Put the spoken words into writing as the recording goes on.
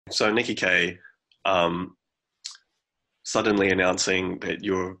So Nikki Kaye, suddenly announcing that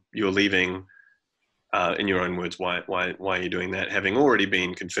you're leaving. In your own words, why are you doing that? Having already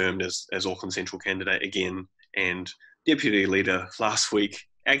been confirmed as Auckland Central candidate again, and deputy leader last week,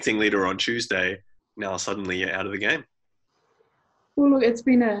 acting leader on Tuesday. Now suddenly you're out of the game. Well, look, it's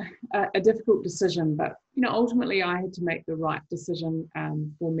been a difficult decision, but ultimately I had to make the right decision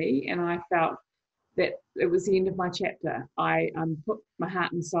for me, and I felt that it was the end of my chapter. I put my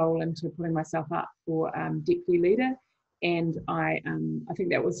heart and soul into putting myself up for deputy leader, and I think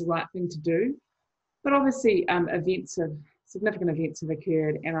that was the right thing to do. But obviously, significant events have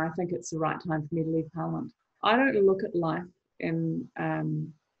occurred, and I think it's the right time for me to leave Parliament. I don't look at life in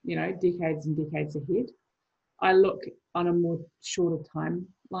decades and decades ahead. I look on a more shorter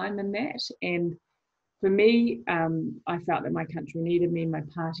timeline than that, and for me, I felt that my country needed me, my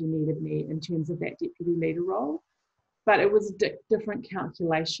party needed me in terms of that deputy leader role. But it was a different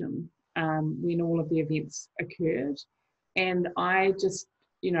calculation when all of the events occurred, and I just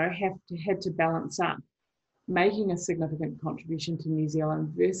had to balance up making a significant contribution to New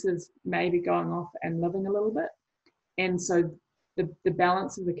Zealand versus maybe going off and living a little bit. And so the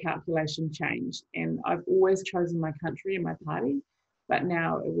balance of the calculation changed, and I've always chosen my country and my party, but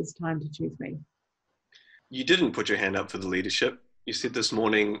now it was time to choose me. You didn't put your hand up for the leadership. You said this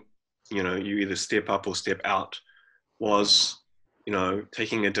morning, you either step up or step out. Was,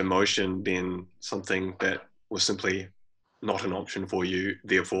 taking a demotion then something that was simply not an option for you,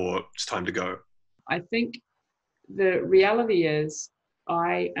 therefore it's time to go? I think the reality is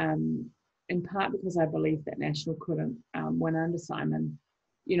in part because I believe that National couldn't win under Simon,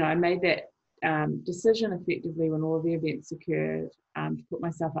 I made that decision effectively when all of the events occurred to put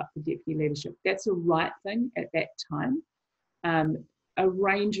myself up for deputy leadership. That's the right thing at that time. A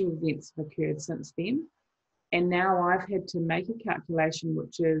range of events have occurred since then, and now I've had to make a calculation,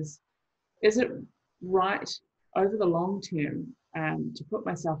 which is it right over the long term to put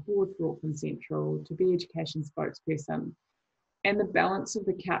myself forward for Auckland Central, to be education spokesperson? And the balance of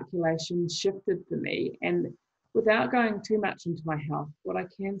the calculation shifted for me. And without going too much into my health, what I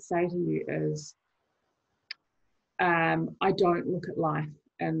can say to you is I don't look at life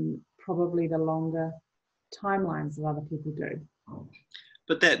in probably the longer timelines that other people do.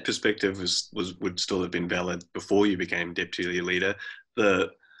 But that perspective would still have been valid before you became deputy leader.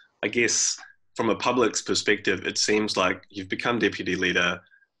 I guess from a public's perspective, it seems like you've become deputy leader.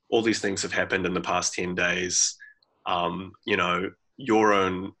 All these things have happened in the past 10 days. Your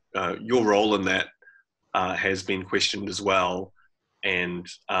role in that has been questioned as well. And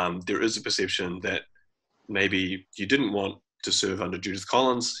there is a perception that maybe you didn't want to serve under Judith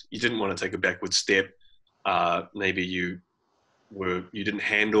Collins. You didn't want to take a backward step. Maybe you didn't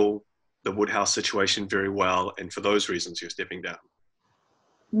handle the Woodhouse situation very well. And for those reasons, you're stepping down.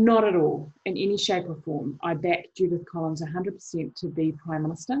 Not at all, in any shape or form. I back Judith Collins 100% to be Prime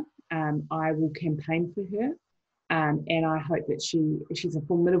Minister. I will campaign for her, and I hope that she's a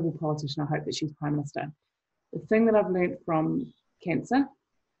formidable politician. I hope that she's Prime Minister. The thing that I've learned from cancer,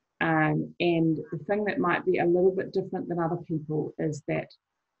 and the thing that might be a little bit different than other people, is that,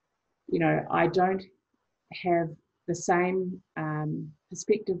 I don't have the same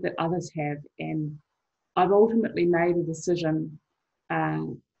perspective that others have, and I've ultimately made a decision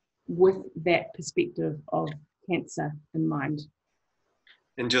with that perspective of cancer in mind.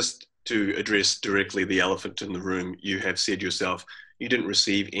 And just to address directly the elephant in the room, you have said yourself you didn't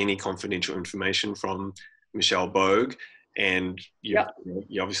receive any confidential information from Michelle Bogue, and you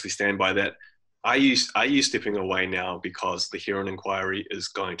obviously stand by that. Are you stepping away now because the Heron inquiry is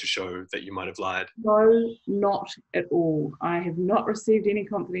going to show that you might have lied? No, not at all. I have not received any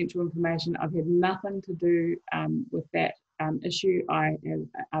confidential information. I've had nothing to do with that issue. I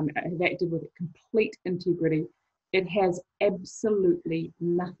have acted with complete integrity. It has absolutely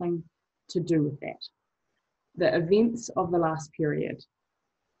nothing to do with that. The events of the last period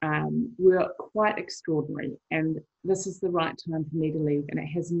were quite extraordinary, and this is the right time for me to leave, and it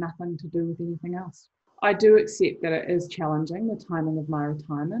has nothing to do with anything else. I do accept that it is challenging, the timing of my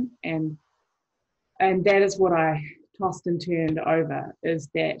retirement, and that is what I tossed and turned over, is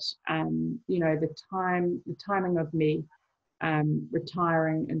that the timing of me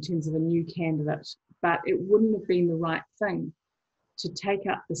retiring in terms of a new candidate, but it wouldn't have been the right thing to take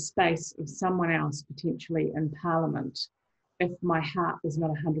up the space of someone else potentially in Parliament if my heart was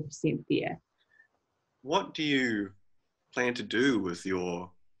not 100% there. What do you plan to do with your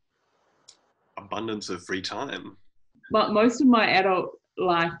abundance of free time? Well, most of my adult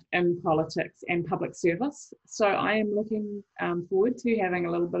life in politics and public service, so I am looking forward to having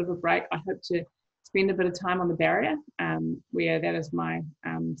a little bit of a break. I hope to spend a bit of time on the barrier, where that is my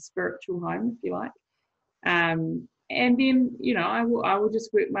spiritual home, if you like. And then, I will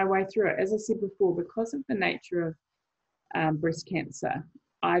just work my way through it. As I said before, because of the nature of breast cancer,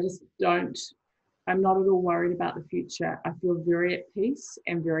 I'm not at all worried about the future. I feel very at peace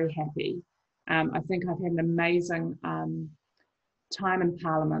and very happy. I think I've had an amazing time in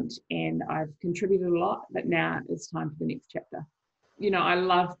Parliament, and I've contributed a lot, but now it's time for the next chapter. I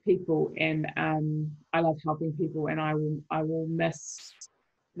love people, and I love helping people, and I will miss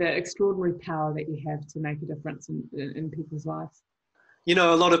the extraordinary power that you have to make a difference in people's lives. A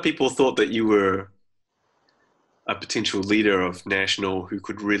lot of people thought that you were a potential leader of National who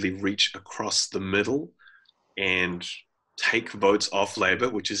could really reach across the middle and take votes off Labour,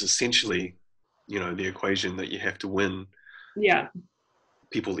 which is essentially, the equation that you have to win. Yeah.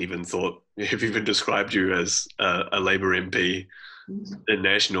 People have even described you as a Labour MP in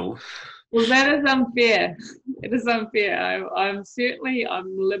National. Well, that is unfair. It is unfair. I'm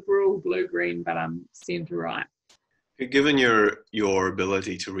liberal, blue-green, but I'm centre-right. Given your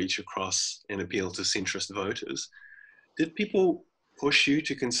ability to reach across and appeal to centrist voters, did people push you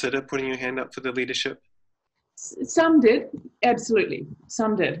to consider putting your hand up for the leadership? Some did, absolutely.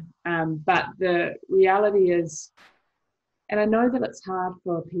 Some did. But the reality is, and I know that it's hard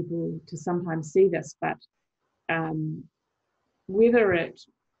for people to sometimes see this, but whether it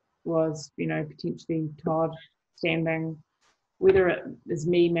was, potentially Todd standing, whether it is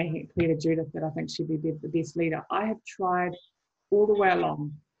me making it clear to Judith that I think she'd be the best leader, I have tried all the way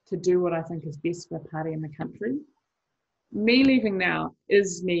along to do what I think is best for the party and the country. Me leaving now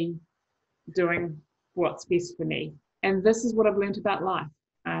is me doing what's best for me. And this is what I've learned about life.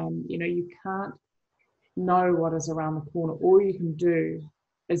 You can't know what is around the corner. All you can do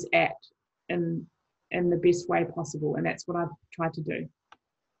is act in the best way possible. And that's what I've tried to do.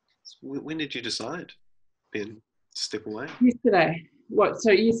 When did you decide then to step away? Yesterday.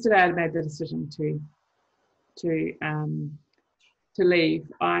 So yesterday I made the decision to leave.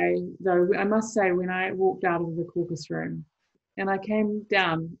 Though I must say, when I walked out of the caucus room and I came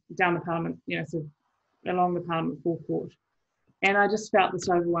down the Parliament, sort of along the Parliament forecourt, and I just felt this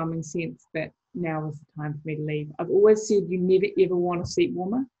overwhelming sense that now was the time for me to leave. I've always said you never ever want a seat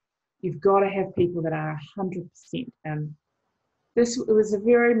warmer. You've got to have people that are 100%. And it was a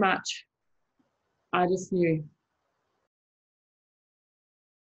very much, I just knew